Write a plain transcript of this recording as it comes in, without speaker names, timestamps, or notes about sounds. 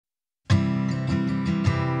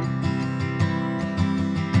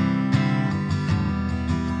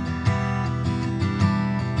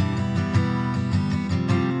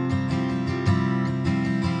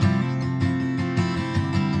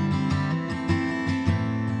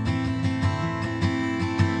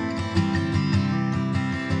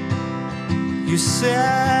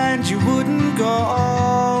said you wouldn't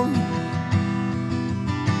go,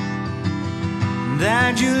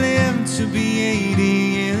 that you lived to be 80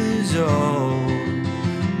 years old,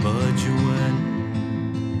 but you went.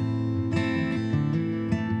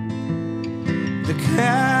 The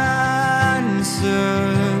cancer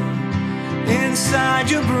inside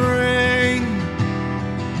your brain,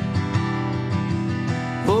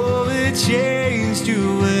 oh, it chased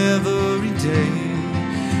you every day,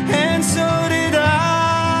 and so did I.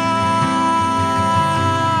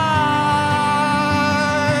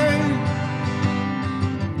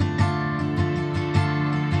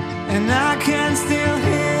 And I can still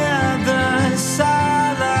hear the silence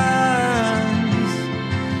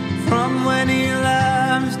from when he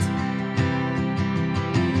left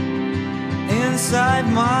inside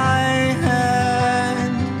my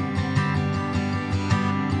head.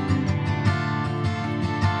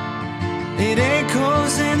 It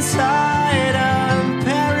echoes inside a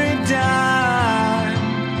paradigm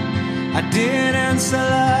I didn't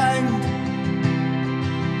select,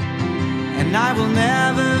 and I will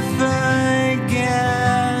never forget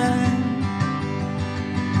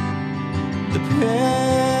the pain.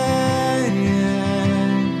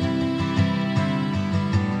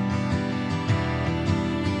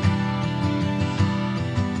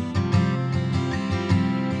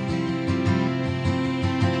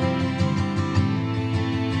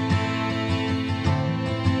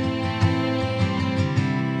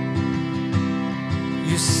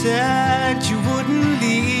 You said you wouldn't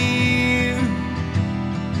leave,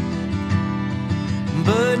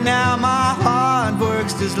 but now my heart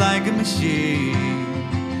works just like a machine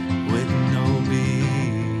with no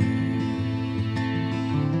beat.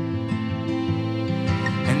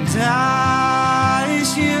 And I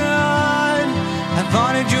should have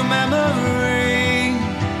honored your memory,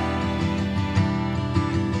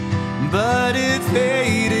 but it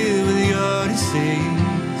faded with your disease,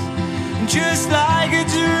 just like a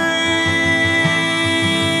dream.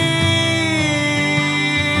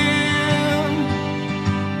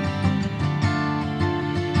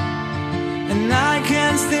 And I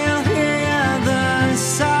can still hear the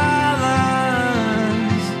silence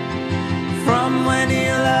from when he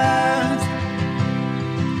left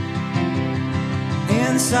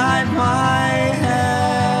inside my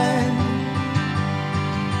head.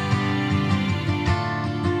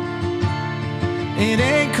 It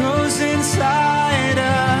echoes inside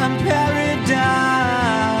a paradigm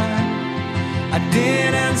I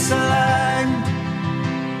didn't select,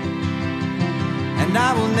 and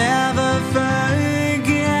I will never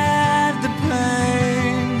forget the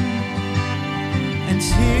pain and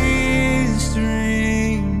tears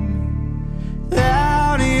stream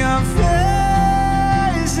down your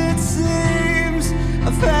face. It seems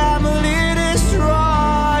a family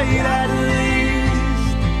destroyed, at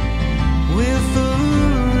least with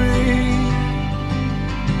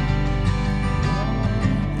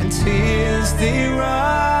tears they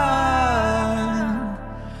run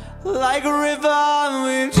like a river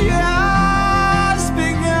we've just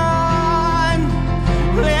begun,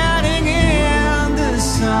 landing in the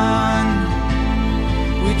sun.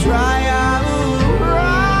 We dry our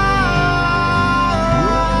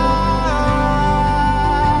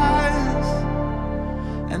eyes,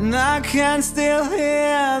 and I can still hear